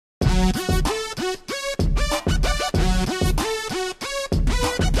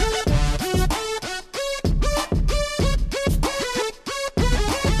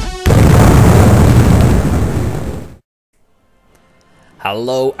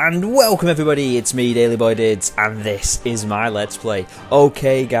Hello and welcome everybody, it's me DaleyBoy-Didds and this is my Let's Play.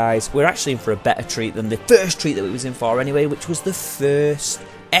 Okay guys, we're actually in for a better treat than the first treat that we was in for anyway, which was the first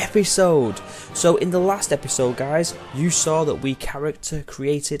episode. So in the last episode guys, you saw that we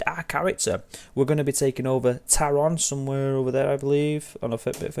created our character. We're going to be taking over Taron, somewhere over there I believe, on a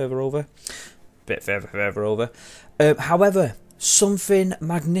bit further over. However, something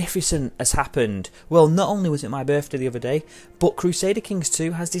magnificent has happened. Well, not only was it my birthday the other day, but Crusader Kings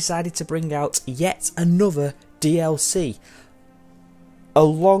 2 has decided to bring out yet another DLC.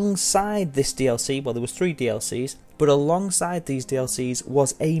 Alongside this DLC, well there was 3 DLCs, but alongside these DLCs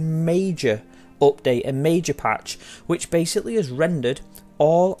was a major update, a major patch, which basically has rendered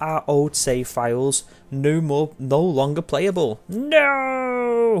all our old save files no longer playable.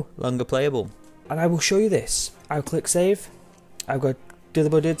 No longer playable. And I will show you this. I'll click save. I've got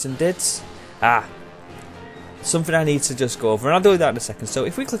DaleyBoy-Didds and Didds. Something I need to just go over, and I'll do that in a second. So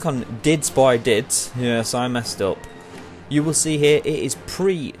if we click on Didds, yes, I messed up. You will see here it is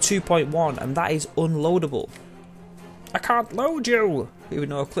pre 2.1, and that is unloadable. I can't load you, even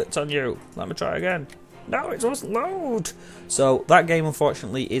though I clicked on you. Let me try again. No, it doesn't load. So that game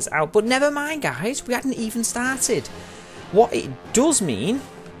unfortunately is out, but never mind, guys. We hadn't even started. What it does mean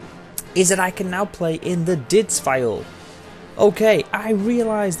is that I can now play in the Didds file. Okay, I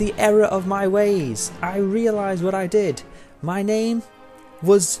realise the error of my ways. I realise what I did. My name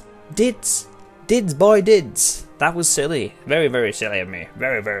was Didds Boy Didds. That was silly. Very, very silly of me.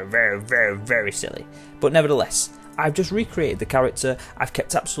 Very, very, very, very, very silly. But nevertheless, I've just recreated the character. I've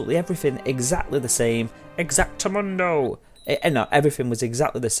kept absolutely everything exactly the same. Exactamundo. No, everything was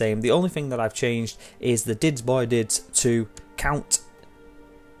exactly the same. The only thing that I've changed is the Didds Boy Didds to Count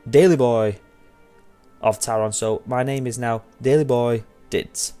Daley-Boy of Taron. So my name is now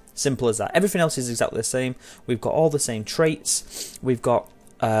DaleyBoy-Didds. Simple as that. Everything else is exactly the same. We've got all the same traits. We've got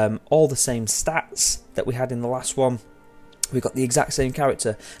all the same stats that we had in the last one. We've got the exact same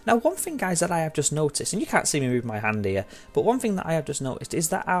character. Now one thing guys that I have just noticed, and you can't see me move my hand here, but one thing that I have just noticed is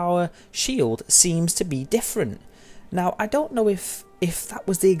that our shield seems to be different. Now I don't know if that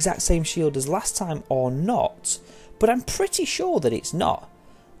was the exact same shield as last time or not, but I'm pretty sure that it's not.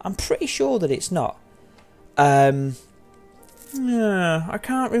 I'm pretty sure that it's not. I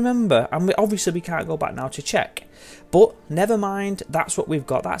can't remember, and obviously we can't go back now to check, but never mind, that's what we've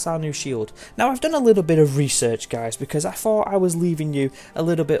got. That's our new shield. Now I've done a little bit of research guys, because I thought I was leaving you a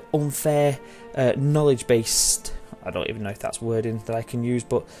little bit unfair knowledge based. I don't even know if that's wording that I can use,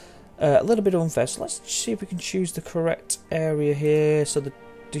 but a little bit unfair. So let's see if we can choose the correct area here. So the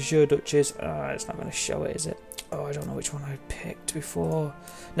Jew Duchy, it's not going to show it, is it? Oh, I don't know which one I picked before.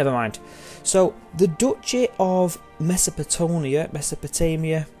 Never mind. So the Duchy of Mesopotamia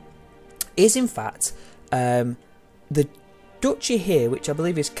is in fact the duchy here, which I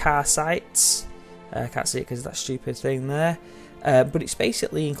believe is Carsites. I can't see it because of that stupid thing there. But it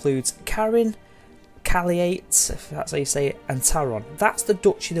basically includes Karen, Caliates, if that's how you say it, and Taron. That's the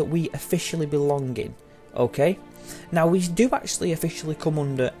duchy that we officially belong in. Okay. Now we do actually officially come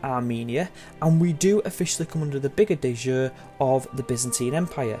under Armenia, and we do officially come under the bigger de jure of the Byzantine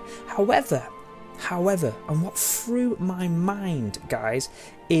Empire. However, and what threw my mind guys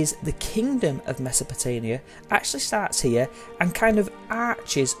is the kingdom of Mesopotamia actually starts here and kind of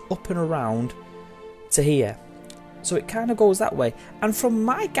arches up and around to here. So it kind of goes that way, and from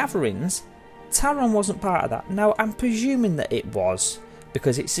my gatherings Taron wasn't part of that. Now I'm presuming that it was,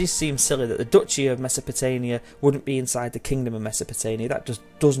 because it just seems silly that the Duchy of Mesopotamia wouldn't be inside the Kingdom of Mesopotamia. That just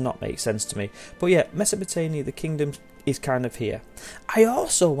does not make sense to me. But yeah, Mesopotamia, the kingdom, is kind of here. I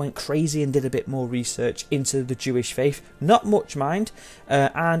also went crazy and did a bit more research into the Jewish faith. Not much, mind.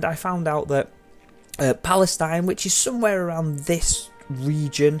 And I found out that Palestine, which is somewhere around this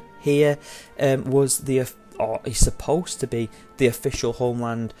region here, is supposed to be the official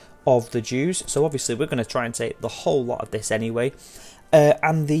homeland of the Jews. So obviously we're going to try and take the whole lot of this anyway.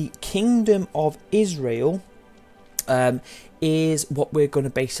 And the Kingdom of Israel is what we're going to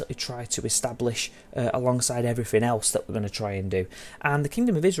basically try to establish alongside everything else that we're going to try and do. And the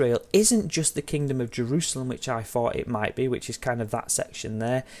Kingdom of Israel isn't just the Kingdom of Jerusalem, which I thought it might be, which is kind of that section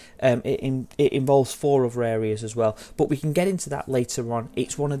there. It involves 4 other areas as well, but we can get into that later on.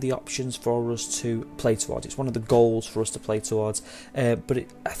 It's one of the options for us to play towards. It's one of the goals for us to play towards. But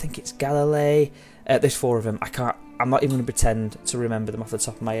I think it's Galilee. There's 4 of them. I'm not even going to pretend to remember them off the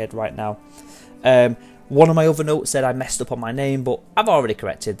top of my head right now. One of my other notes said I messed up on my name, but I've already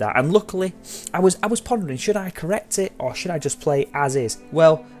corrected that. And luckily, I was pondering, should I correct it or should I just play as is?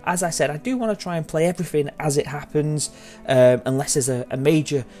 Well, as I said, I do want to try and play everything as it happens, unless there's a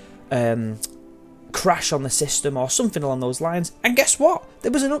major crash on the system or something along those lines. And guess what?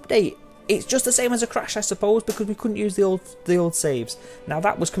 There was an update. It's just the same as a crash, I suppose, because we couldn't use the old saves. Now,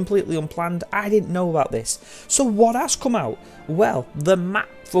 that was completely unplanned. I didn't know about this. So what has come out? Well, the map,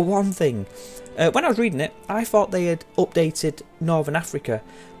 for one thing. When I was reading it, I thought they had updated Northern Africa,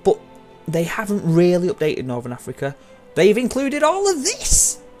 but they haven't really updated Northern Africa. They've included all of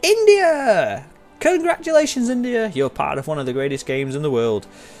this! India! Congratulations, India! You're part of one of the greatest games in the world.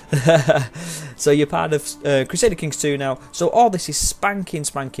 So you're part of Crusader Kings 2 now. So all this is spanking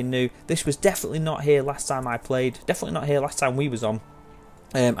new. This was definitely not here last time I played. Definitely not here last time we was on.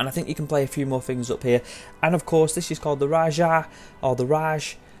 And I think you can play a few more things up here. And of course, this is called the Raja, or the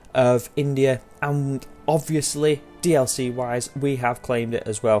Raj of India. And obviously, DLC-wise, we have claimed it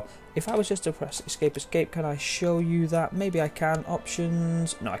as well. If I was just to press escape, can I show you that? Maybe I can.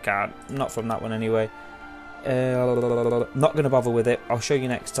 Options. No, I can't. Not from that one anyway. Not going to bother with it. I'll show you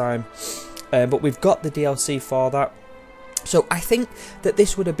next time. But we've got the DLC for that. So I think that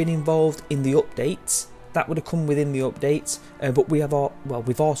this would have been involved in the updates. That would have come within the updates. But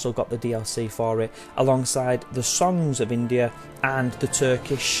we've also got the DLC for it, alongside the songs of India and the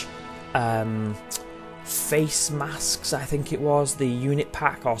Turkish face masks, I think it was, the unit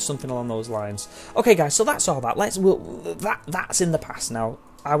pack or something along those lines. Okay guys, so that's all that. That's in the past now.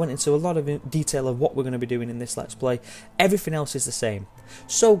 I went into a lot of detail of what we're going to be doing in this Let's Play. Everything else is the same.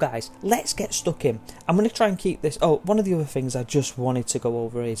 So guys, let's get stuck in. I'm going to try and keep this... Oh, one of the other things I just wanted to go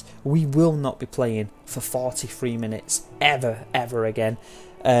over is we will not be playing for 43 minutes ever again.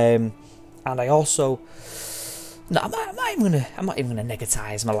 And I also... No, I'm not even gonna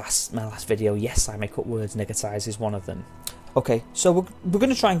negatize my last video. Yes, I make up words. Negatize is one of them. Okay, so we're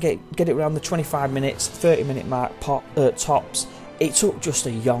gonna try and get it around the 25 minutes, 30-minute mark tops. It took just a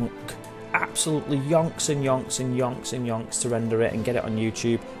yonk, absolutely yonks to render it and get it on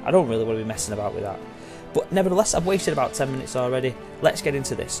YouTube. I don't really want to be messing about with that. But nevertheless, I've wasted about 10 minutes already. Let's get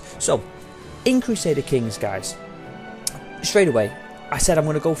into this. So, in Crusader Kings, guys, straight away, I said I'm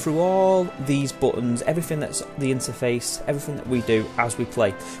going to go through all these buttons, everything that's the interface, everything that we do as we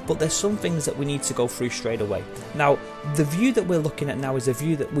play. But there's some things that we need to go through straight away. Now, the view that we're looking at now is a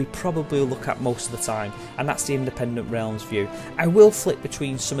view that we probably look at most of the time, and that's the Independent Realms view. I will flip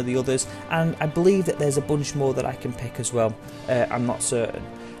between some of the others, and I believe that there's a bunch more that I can pick as well. I'm not certain.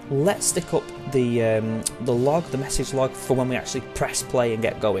 Let's stick up the log, the message log, for when we actually press play and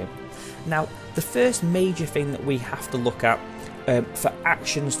get going. Now, the first major thing that we have to look at for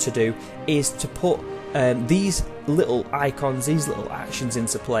actions to do is to put these little icons, these little actions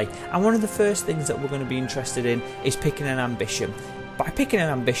into play. And one of the first things that we're going to be interested in is picking an ambition. By picking an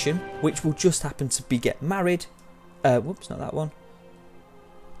ambition, which will just happen to be get married. Whoops, not that one.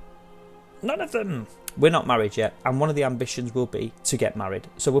 None of them. We're not married yet, and one of the ambitions will be to get married.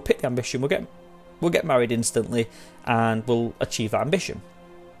 So we'll pick the ambition. We'll get married instantly, and we'll achieve that ambition.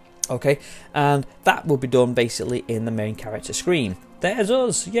 Okay, and that will be done basically in the main character screen. There's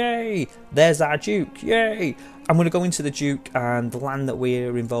us, yay! There's our Duke, yay! I'm going to go into the Duke and the land that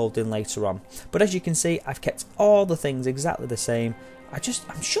we're involved in later on. But as you can see, I've kept all the things exactly the same.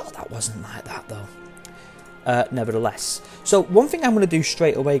 I'm sure that wasn't like that though. Nevertheless. So one thing I'm going to do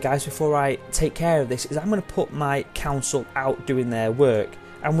straight away, guys, before I take care of this, is I'm going to put my council out doing their work.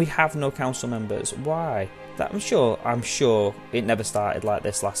 And we have no council members. Why? I'm sure it never started like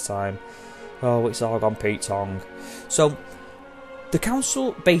this last time. Oh, it's all gone Pete Tong. So, the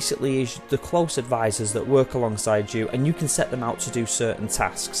council basically is the close advisors that work alongside you, and you can set them out to do certain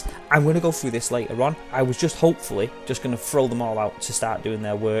tasks. I'm going to go through this later on. I was just hopefully just going to throw them all out to start doing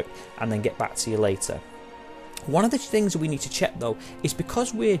their work and then get back to you later. One of the things that we need to check though is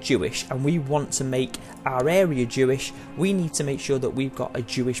because we're Jewish and we want to make our area Jewish, we need to make sure that we've got a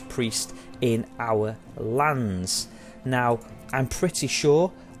Jewish priest in our lands. Now, I'm pretty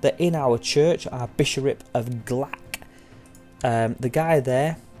sure that in our church, our Bishop of Glac, the guy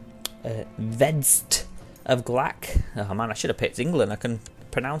there, Didds of Glac, oh man, I should have picked England, I can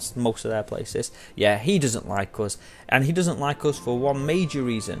pronounce most of their places. Yeah, he doesn't like us, and he doesn't like us for one major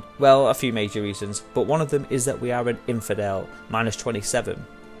reason. Well, a few major reasons, but one of them is that we are an infidel, -27.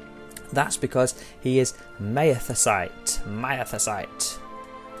 That's because he is Mayathasite.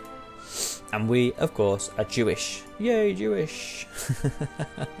 And we, of course, are Jewish. Yay, Jewish!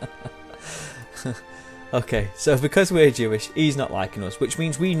 Okay, so because we're Jewish, he's not liking us, which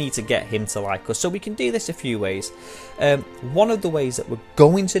means we need to get him to like us. So we can do this a few ways. One of the ways that we're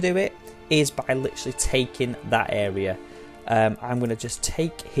going to do it is by literally taking that area. I'm going to just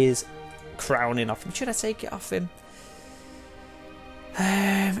take his crowning off him. Should I take it off him?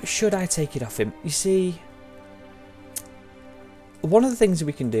 Should I take it off him? You see, one of the things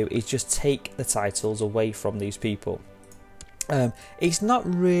we can do is just take the titles away from these people. It's not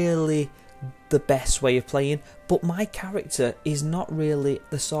really the best way of playing, but my character is not really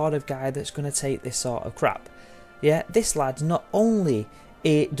the sort of guy that's going to take this sort of crap. Yeah, this lad, not only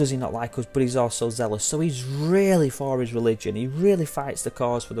does he not like us, but he's also zealous, so he's really for his religion. He really fights the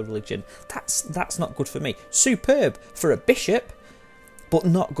cause for the religion. That's not good for me. Superb for a bishop, but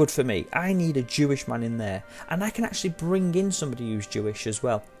not good for me. I need a Jewish man in there, and I can actually bring in somebody who's Jewish as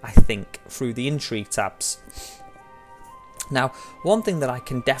well, I think, through the intrigue tabs. Now, one thing that I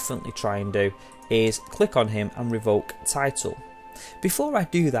can definitely try and do is click on him and revoke title. Before I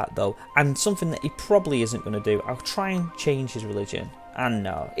do that though, and something that he probably isn't going to do, I'll try and change his religion. And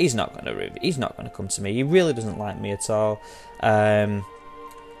no, he's not going to come to me. He really doesn't like me at all. Nah,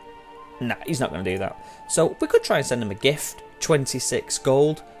 he's not going to do that. So we could try and send him a gift, 26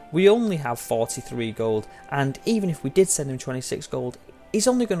 gold. We only have 43 gold, and even if we did send him 26 gold, he's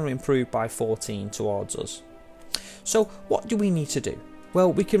only going to improve by 14 towards us. So what do we need to do?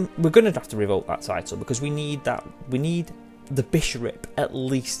 Well, we're going to have to revoke that title, because we need the bishop at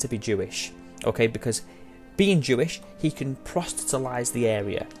least to be Jewish. Okay, because being Jewish, he can proselytize the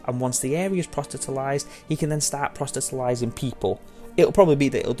area, and once the area is proselytized, he can then start proselytizing people. It'll probably be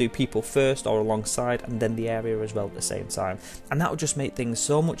that it'll do people first or alongside, and then the area as well at the same time, and that will just make things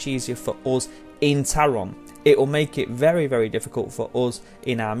so much easier for us in Taron. It will make it very, very difficult for us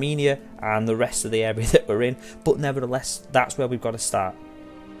in Armenia and the rest of the area that we're in, but nevertheless, that's where we've got to start.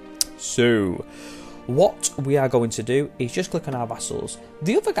 So what we are going to do is just click on our vassals.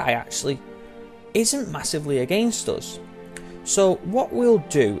 The other guy actually isn't massively against us, so what we'll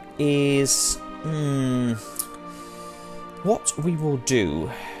do is we'll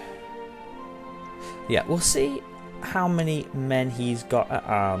see how many men he's got at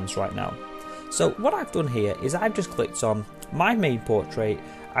arms right now. So what I've done here is I've just clicked on my main portrait.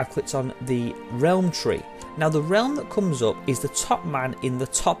 I've clicked on the realm tree. Now the realm that comes up is the top man in the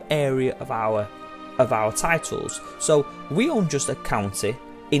top area of our titles. So we own just a county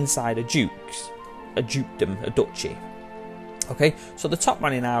inside a dukedom, a duchy. Okay, so the top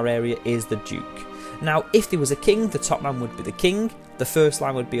man in our area is the duke. Now if there was a king, the top man would be the king, the first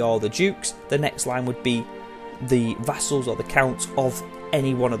line would be all the dukes, the next line would be the vassals or the counts of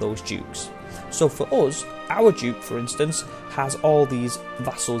any one of those dukes. So for us, our duke, for instance, has all these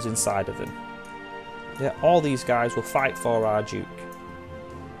vassals inside of him. Yeah, all these guys will fight for our duke.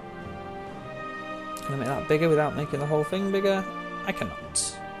 Can I make that bigger without making the whole thing bigger? I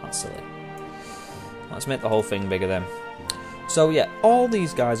cannot. That's silly. Let's make the whole thing bigger then. So yeah, all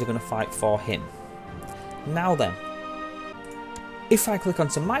these guys are going to fight for him. Now then, if I click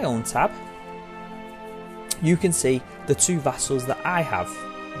onto my own tab, you can see the two vassals that I have.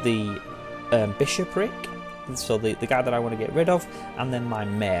 The bishopric, so the guy that I want to get rid of, and then my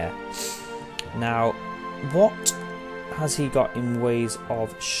mayor. Now, what has he got in ways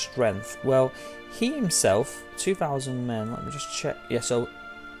of strength? Well, he himself, 2,000 men, let me just check. Yeah, so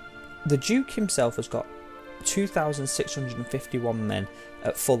the Duke himself has got 2,651 men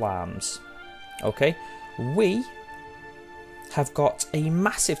at full arms. Okay, we have got a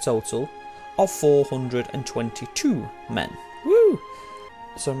massive total of 422 men. Woo!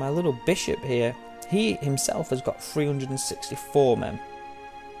 So my little bishop here, he himself has got 364 men.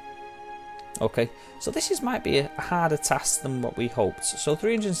 Okay, so this might be a harder task than what we hoped. So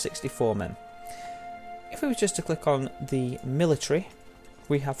 364 men. If we were just to click on the military,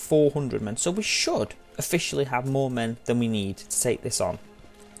 we have 400 men. So we should officially have more men than we need to take this on.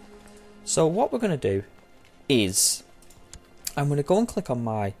 So what we're going to do is, I'm going to go and click on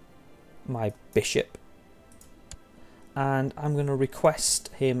my bishop, and I'm going to request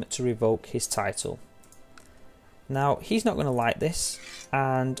him to revoke his title. Now he's not going to like this,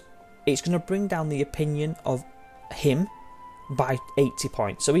 and it's going to bring down the opinion of him by 80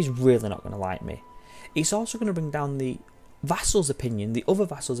 points, so he's really not going to like me. It's also going to bring down the vassal's opinion, the other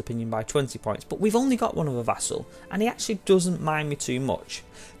vassal's opinion, by 20 points, but we've only got one other vassal, and he actually doesn't mind me too much.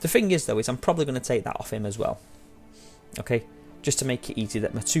 The thing is though, is I'm probably going to take that off him as well. Okay, just to make it easy,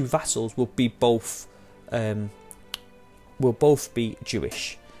 that my two vassals will be both be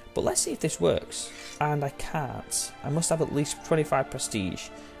Jewish. But let's see if this works. And I can't. I must have at least 25 prestige,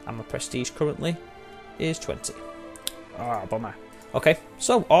 and my prestige currently is 20. Ah, bummer. Okay,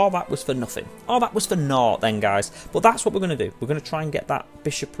 so all that was for nothing. All that was for naught then, guys. But that's what we're going to do. We're going to try and get that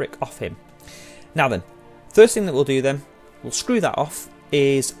bishopric off him. Now then, first thing that we'll do then, we'll screw that off,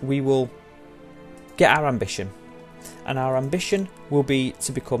 is we will get our ambition. And our ambition will be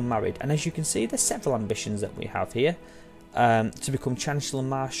to become married. And as you can see, there's several ambitions that we have here. To become Chancellor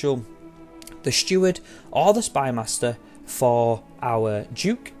Marshal, the Steward, or the Spy Master for our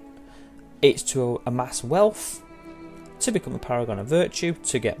Duke. It's to amass wealth, to become a paragon of virtue,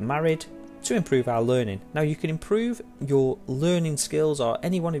 to get married, to improve our learning. Now you can improve your learning skills or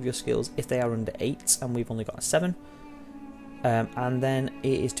any one of your skills if they are under 8, and we've only got a 7. And then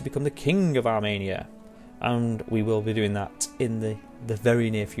it is to become the King of Armenia, and we will be doing that in the very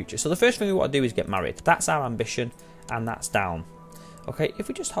near future. So the first thing we want to do is get married. That's our ambition, and that's down. Okay, if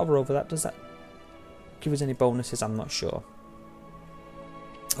we just hover over that, does that give us any bonuses? I'm not sure.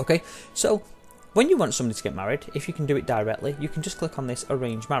 Okay, so when you want somebody to get married, if you can do it directly, you can just click on this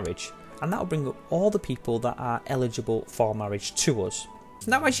arrange marriage, and that will bring up all the people that are eligible for marriage to us.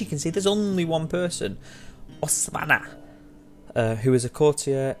 Now, as you can see, there's only one person, Osmana, who is a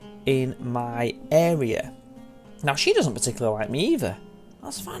courtier in my area. Now, she doesn't particularly like me either.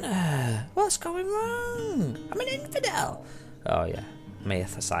 Osmana, what's going wrong? I'm an infidel. Oh yeah,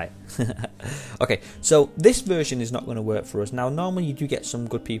 Mathasite. Okay, so this version is not going to work for us. Now, normally you do get some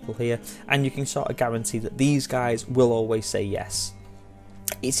good people here, and you can sort of guarantee that these guys will always say yes.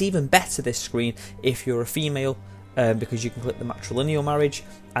 It's even better, this screen, if you're a female, because you can click the matrilineal marriage,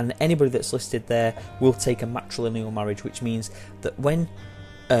 and anybody that's listed there will take a matrilineal marriage, which means that when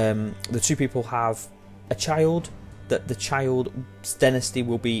the two people have a child, that the child's dynasty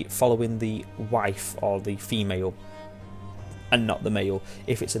will be following the wife or the female and not the male.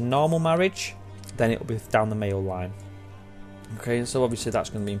 If it's a normal marriage, then it'll be down the male line. Okay, so obviously that's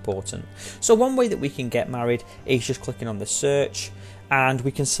going to be important. So one way that we can get married is just clicking on the search, and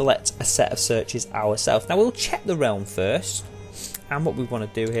we can select a set of searches ourselves. Now we'll check the realm first, and what we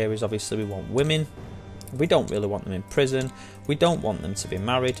want to do here is obviously we want women. We don't really want them in prison. We don't want them to be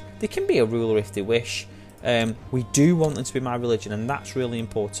married. They can be a ruler if they wish. We do want them to be my religion, and that's really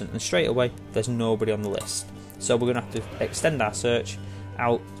important. And straight away, there's nobody on the list. So we're going to have to extend our search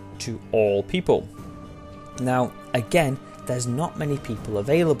out to all people. Now, again, there's not many people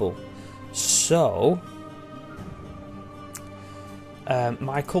available. So,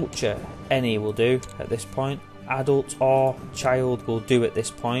 my culture, any will do at this point. Adult or child will do at this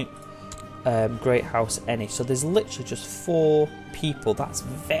point. Great house, any. So there's literally just 4 people. That's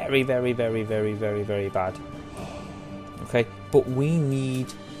very, very, very, very, very, very bad. Okay, but we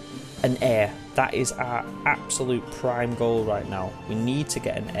need an heir. That is our absolute prime goal right now. We need to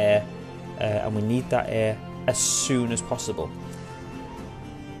get an heir, and we need that heir as soon as possible.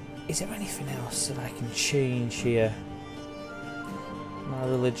 Is there anything else that I can change here? My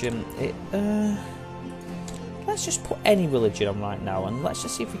religion. Let's just put any religion on right now, and let's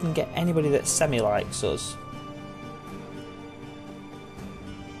just see if we can get anybody that semi-likes us.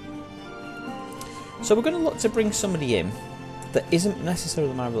 So we're going to look to bring somebody in that isn't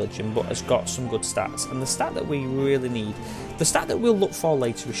necessarily my religion, but has got some good stats. And the stat that we really need, the stat that we'll look for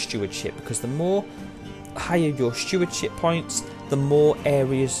later, is stewardship, because the more higher your stewardship points, the more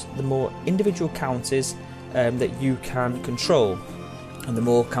areas, the more individual counties that you can control. And the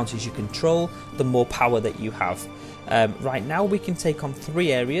more counties you control, the more power that you have. Right now we can take on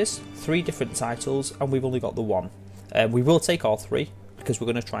 3 areas, 3 different titles, and we've only got the 1. We will take all 3, because we're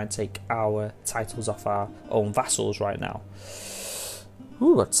going to try and take our titles off our own vassals right now.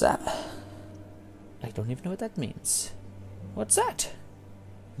 Ooh, what's that? I don't even know what that means. What's that?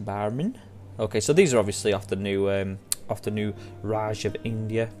 Barman? Okay, so these are obviously off the new Raj of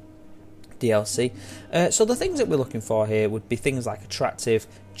India DLC. So the things that we're looking for here would be things like attractive,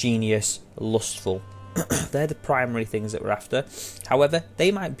 genius, lustful. They're the primary things that we're after. However, they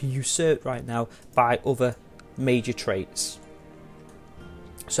might be usurped right now by other major traits.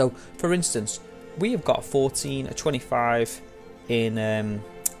 So, for instance, we have got a 14, a 25 in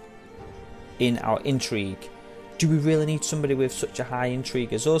our intrigue. Do we really need somebody with such a high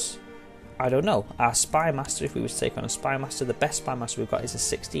intrigue as us? I don't know. Our spy master, if we were to take on a spy master, the best spy master we've got is a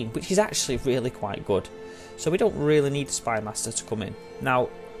 16, which is actually really quite good. So we don't really need a spy master to come in. Now,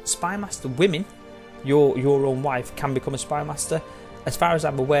 spy master women, your own wife, can become a spy master. As far as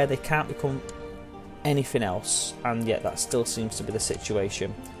I'm aware, they can't become anything else, and yet that still seems to be the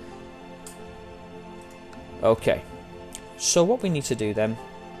situation. Okay, so what we need to do then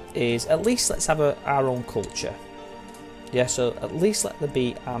is at least let's have our own culture. Yeah, so at least let there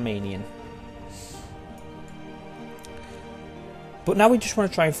be Armenian. But now we just want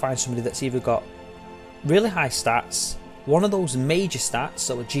to try and find somebody that's either got really high stats, one of those major stats,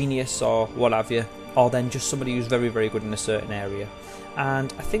 so a genius or what have you, or then just somebody who's very, very good in a certain area.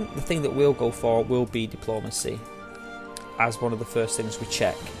 And I think the thing that we'll go for will be diplomacy as one of the first things we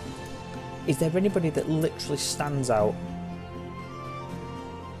check. Is there anybody that literally stands out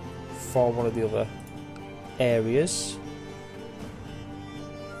for one of the other areas?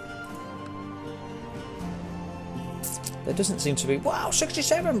 There doesn't seem to be... Wow,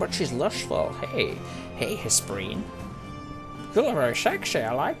 67, but she's lustful. Hey, Hispreen. You look very sexy,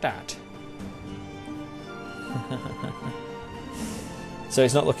 I like that. So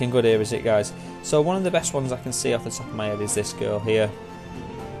it's not looking good here, is it, guys? So one of the best ones I can see off the top of my head is this girl here.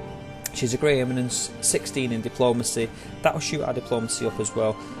 She's a Grey Eminence, 16 in diplomacy. That'll shoot our diplomacy up as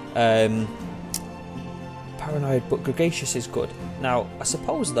well. Paranoid, but Gregatious is good. Now, I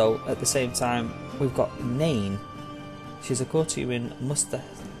suppose, though, at the same time, we've got Nain. She's a courtier in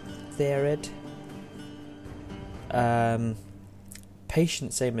Mustathered.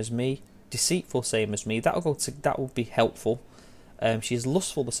 Patient, same as me. Deceitful, same as me. That will be helpful. She's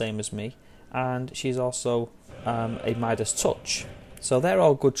lustful, the same as me. And she's also a Midas touch. So they're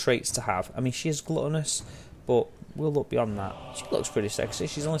all good traits to have. I mean, she is gluttonous, but we'll look beyond that. She looks pretty sexy.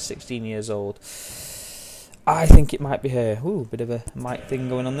 She's only 16 years old. I think it might be her. Ooh, bit of a mic thing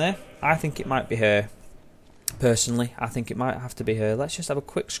going on there. I think it might be her. Personally, I think it might have to be her. Let's just have a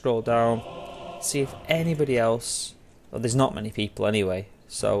quick scroll down. See if anybody else... Well, there's not many people anyway.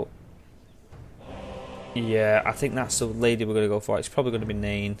 So, yeah, I think that's the lady we're going to go for. It's probably going to be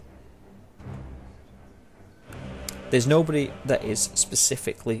Nain. There's nobody that is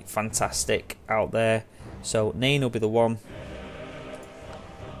specifically fantastic out there, so Nain will be the one.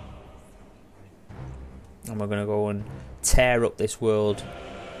 And we're going to go and tear up this world,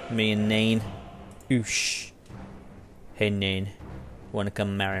 me and Nain. Oosh. Hey Nain, want to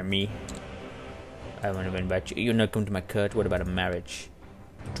come marry me? I want to invite you. You're not come to my court. What about a marriage?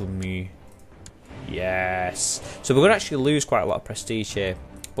 To me. Yes. So we're going to actually lose quite a lot of prestige here,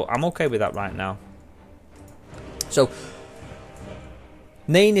 but I'm okay with that right now. So,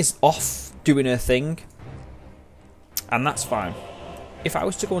 Nain is off doing her thing, and that's fine. If I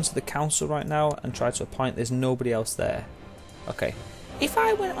was to go into the council right now and try to appoint, there's nobody else there. Okay. If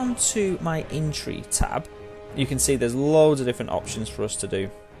I went onto my intrigue tab, you can see there's loads of different options for us to do.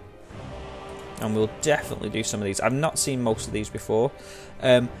 And we'll definitely do some of these. I've not seen most of these before.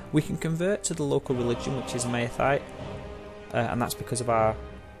 We can convert to the local religion, which is Maothite, and that's because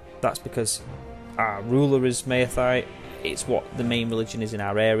our ruler is Maothite. It's what the main religion is in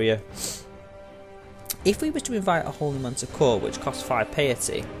our area. If we were to invite a holy man to court, which costs 5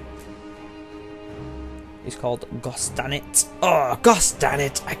 piety, it's called Gostanit. Oh,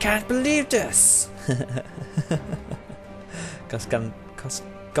 Gostanit! I can't believe this. Gostantin.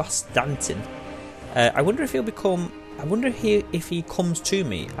 I wonder if he'll become. I wonder if he comes to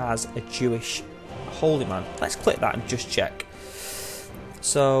me as a Jewish holy man. Let's click that and just check.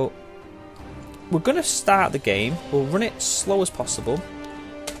 So we're going to start the game. We'll run it slow as possible,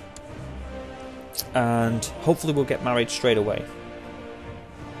 and hopefully we'll get married straight away.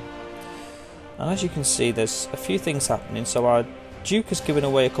 And as you can see, there's a few things happening. So our Duke has given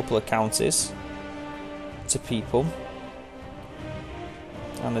away a couple of counties to people,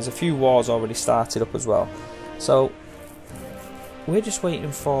 and there's a few wars already started up as well. So we're just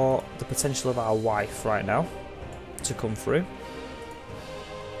waiting for the potential of our wife right now to come through.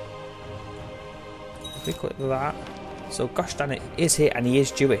 If we click that, so gosh damn it, is here, and he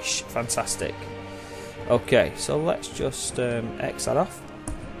is Jewish. Fantastic. Okay, so let's just X that off.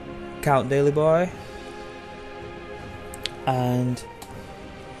 Count Daley-Boy, and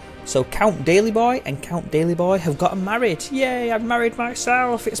so Count Daley-Boy and Count Daley-Boy have gotten married. Yay, I've married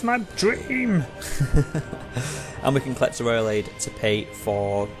myself, it's my dream. And we can collect a royal aid to pay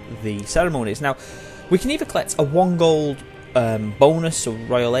for the ceremonies. Now, we can either collect a 1 gold bonus of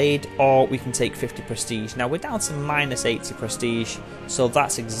royal aid, or we can take 50 prestige. Now, we're down to minus 80 prestige, so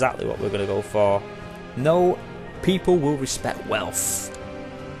that's exactly what we're going to go for. No, people will respect wealth.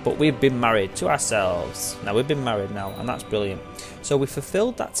 But we've been married to ourselves. Now we've been married now, and that's brilliant. So we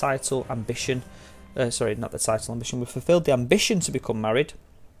fulfilled that title ambition. Sorry, not the title ambition. We fulfilled the ambition to become married,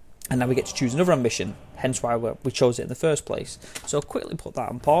 and now we get to choose another ambition. Hence why we chose it in the first place. So I'll quickly put that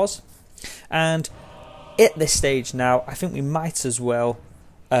on pause. And at this stage now, I think we might as well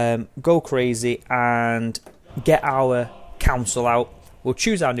go crazy and get our council out. We'll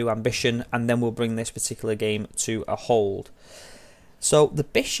choose our new ambition, and then we'll bring this particular game to a hold. So the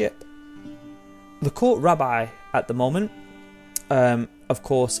bishop, the court rabbi at the moment, of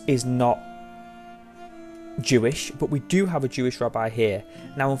course, is not Jewish, but we do have a Jewish rabbi here.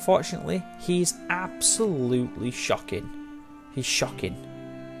 Now, unfortunately, he's absolutely shocking. He's shocking.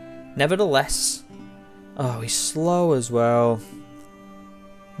 Nevertheless, oh, he's slow as well.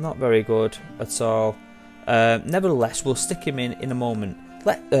 Not very good at all. Nevertheless, we'll stick him in a moment.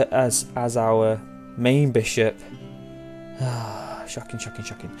 As our main bishop. Shocking, shocking,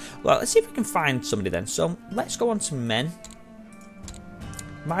 shocking. Well, let's see if we can find somebody then. So let's go on to men.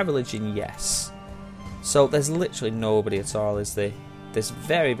 My religion, yes. So there's literally nobody at all, is there? There's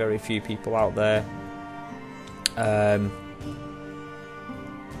very, very few people out there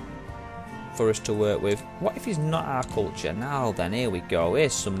for us to work with. What if he's not our culture? Now then, here we go.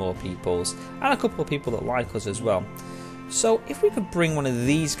 Here's some more peoples. And a couple of people that like us as well. So if we could bring one of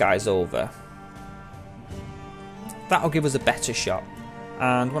these guys over, that'll give us a better shot.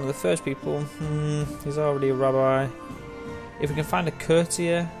 And one of the first people, he's already a rabbi. If we can find a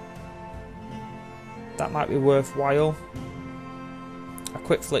courtier, that might be worthwhile. A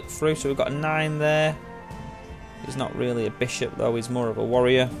quick flick through, so we've got a 9 there. He's not really a bishop though, he's more of a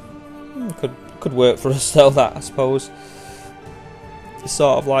warrior. Could work for us though, that I suppose. He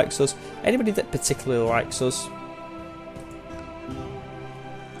sort of likes us. Anybody that particularly likes us?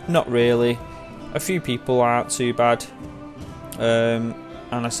 Not really. A few people aren't too bad. And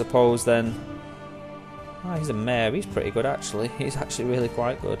I suppose then... Oh, he's a mayor. He's pretty good actually. He's actually really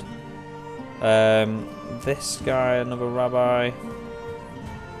quite good. This guy, another rabbi.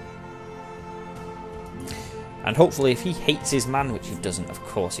 And hopefully if he hates his man, which he doesn't, of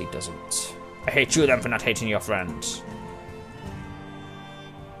course he doesn't. I hate you then for not hating your friends.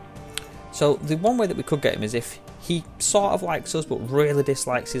 So the one way that we could get him is if he sort of likes us but really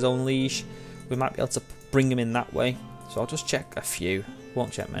dislikes his own liege. We might be able to bring him in that way. So I'll just check a few.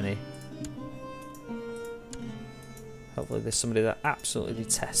 Won't check many. Hopefully there's somebody that absolutely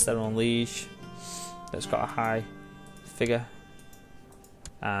detests their own liege. That's got a high figure.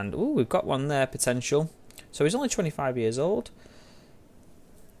 And ooh, we've got one there, potential. So he's only 25 years old.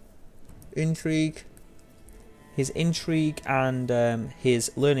 Intrigue. His intrigue and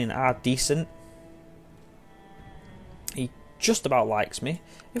his learning are decent. He just about likes me.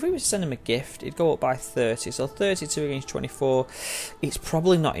 If we were to send him a gift, it'd go up by 30. So 32 against 24. It's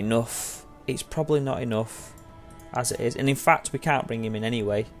probably not enough. It's probably not enough as it is. And in fact, we can't bring him in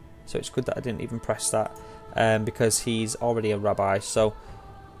anyway. So it's good that I didn't even press that. Because he's already a rabbi. So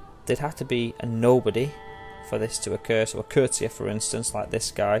there'd have to be a nobody for this to occur. So a courtier, for instance, like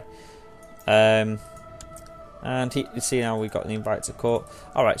this guy. And you see now we've got the invite to court.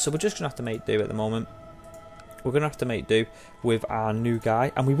 Alright, so we're just going to have to make do at the moment. We're going to have to make do with our new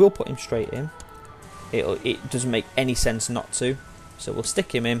guy. And we will put him straight in. It doesn't make any sense not to. So we'll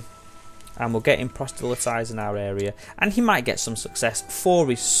stick him in. And we'll get him proselytised in our area. And he might get some success.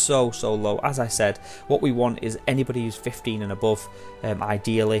 4 is so low. As I said, what we want is anybody who's 15 and above,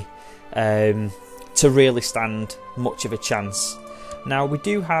 ideally, to really stand much of a chance. Now, we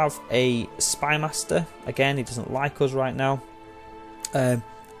do have a spy master. Again, he doesn't like us right now. And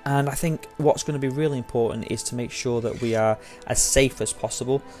I think what's going to be really important is to make sure that we are as safe as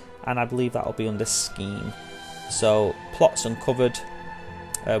possible. And I believe that will be under scheme. So, plots uncovered.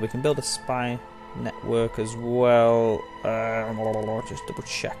 We can build a spy network as well. Just double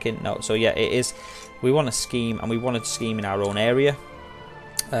checking. No, so yeah, it is. We want a scheme, and we want a scheme in our own area.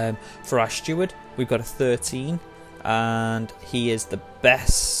 For our steward, we've got a 13, and he is the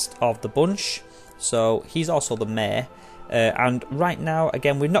best of the bunch. So he's also the mayor. And right now,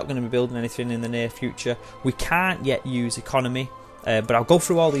 again, we're not going to be building anything in the near future. We can't yet use economy. But I'll go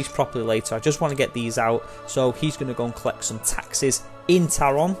through all these properly later. I just want to get these out. So he's going to go and collect some taxes in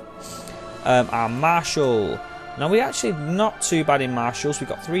Taron. Our marshal. Now we're actually not too bad in marshals. We've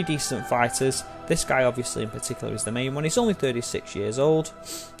got 3 decent fighters. This guy obviously in particular is the main one. He's only 36 years old.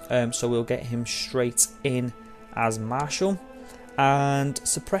 So we'll get him straight in as marshal. And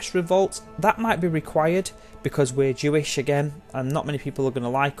suppress revolt. That might be required because we're Jewish again. And not many people are going to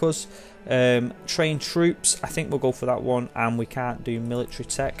like us. Train troops, I think we'll go for that one, and we can't do military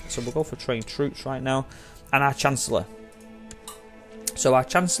tech, so we'll go for trained troops right now. And our chancellor. So our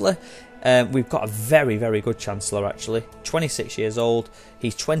chancellor, we've got a very good chancellor actually. 26 years old.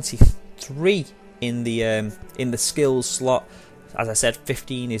 He's 23 in the skills slot. As I said,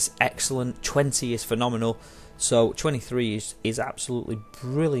 15 is excellent. 20 is phenomenal. So 23 is absolutely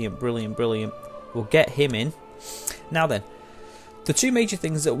brilliant. We'll get him in. Now then. The 2 major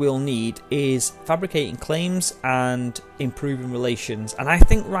things that we'll need is fabricating claims and improving relations. And I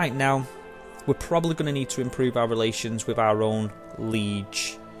think right now we're probably going to need to improve our relations with our own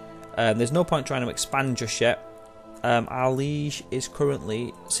liege. There's no point trying to expand just yet. Our liege is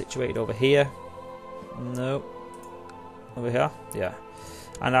currently situated over here. No. Over here? Yeah.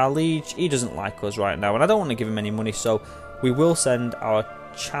 And our liege, he doesn't like us right now. And I don't want to give him any money, so we will send our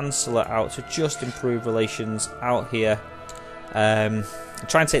chancellor out to just improve relations out here.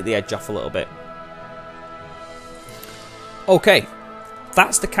 Try and take the edge off a little bit. Okay,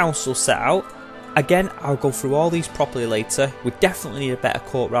 that's the council set out. Again, I'll go through all these properly later. We definitely need a better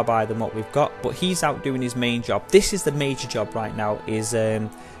court rabbi than what we've got, but he's out doing his main job. This is the major job right now, is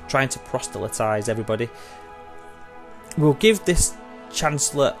trying to proselytise everybody. We'll give this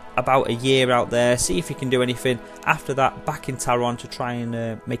Chancellor about a year out there, see if he can do anything. After that, back in Taron to try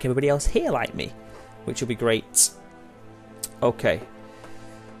and make everybody else here like me, which will be great. Okay.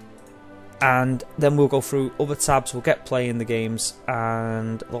 And then we'll go through other tabs, we'll get playing the games,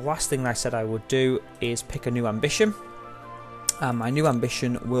 and the last thing I said I would do is pick a new ambition. And my new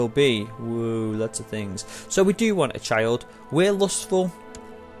ambition will be, woo, lots of things. So we do want a child, we're lustful,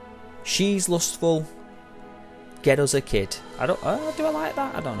 she's lustful, get us a kid. I don't, do I like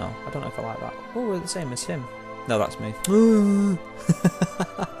that? I don't know if I like that. Oh, we're the same as him. No, that's me.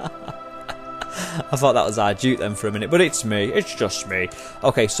 I thought that was our Duke then for a minute, but it's me. It's just me.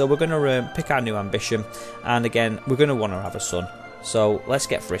 Okay, so we're going to pick our new ambition. And again, we're going to want to have a son. So let's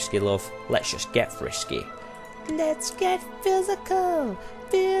get frisky, love. Let's just get frisky. Let's get physical.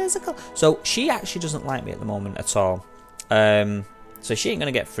 Physical. So she actually doesn't like me at the moment at all. So she ain't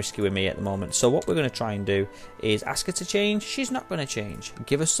going to get frisky with me at the moment. So what we're going to try and do is ask her to change. She's not going to change.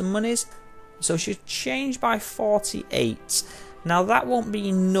 Give us some monies. So she'll change by 48. Now that won't be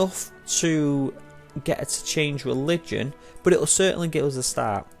enough to get her to change religion, but it'll certainly give us a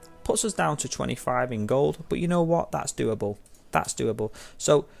start. Puts us down to 25 in gold, but you know what? That's doable. That's doable.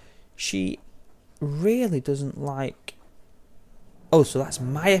 So she really doesn't like... Oh, so that's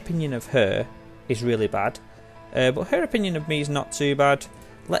my opinion of her is really bad. But her opinion of me is not too bad.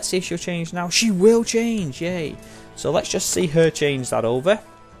 Let's see if she'll change now. She will change, yay. So let's just see her change that over.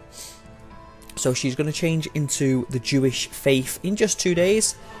 So she's going to change into the Jewish faith in just 2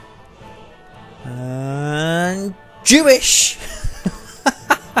 days. And Jewish!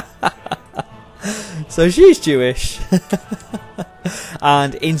 So she's Jewish.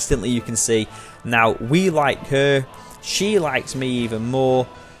 And instantly you can see, now we like her. She likes me even more.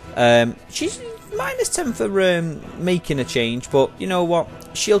 She's -10 for making a change, but you know what?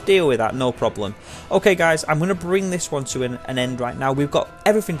 She'll deal with that, no problem. Okay, guys, I'm going to bring this one to an end right now. We've got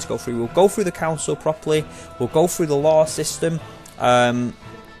everything to go through. We'll go through the council properly. We'll go through the law system,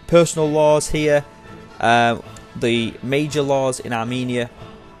 personal laws here, the major laws in Armenia.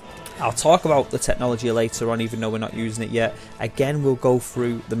 I'll talk about the technology later on, even though we're not using it yet. Again, we'll go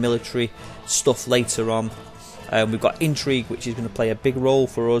through the military stuff later on. We've got intrigue, which is going to play a big role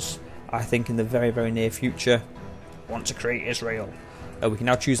for us, I think, in the very, very near future. Want to create Israel. We can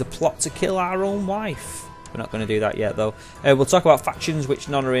now choose a plot to kill our own wife. We're not going to do that yet, though. We'll talk about factions, which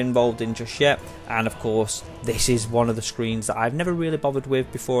none are involved in just yet. And, of course, this is one of the screens that I've never really bothered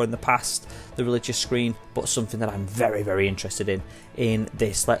with before in the past, the religious screen, but something that I'm very, very interested in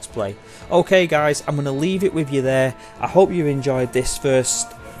this Let's Play. Okay, guys, I'm going to leave it with you there. I hope you enjoyed this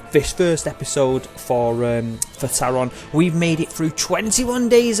first episode for Taron. We've made it through 21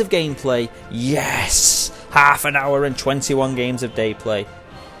 days of gameplay. Yes! Half an hour and 21 games of day play.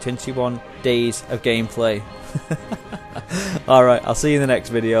 21 days of gameplay. Alright, I'll see you in the next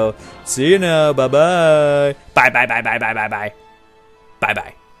video. See you now. Bye-bye. Bye-bye. Bye-bye. Bye-bye.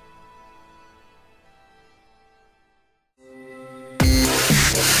 Bye-bye.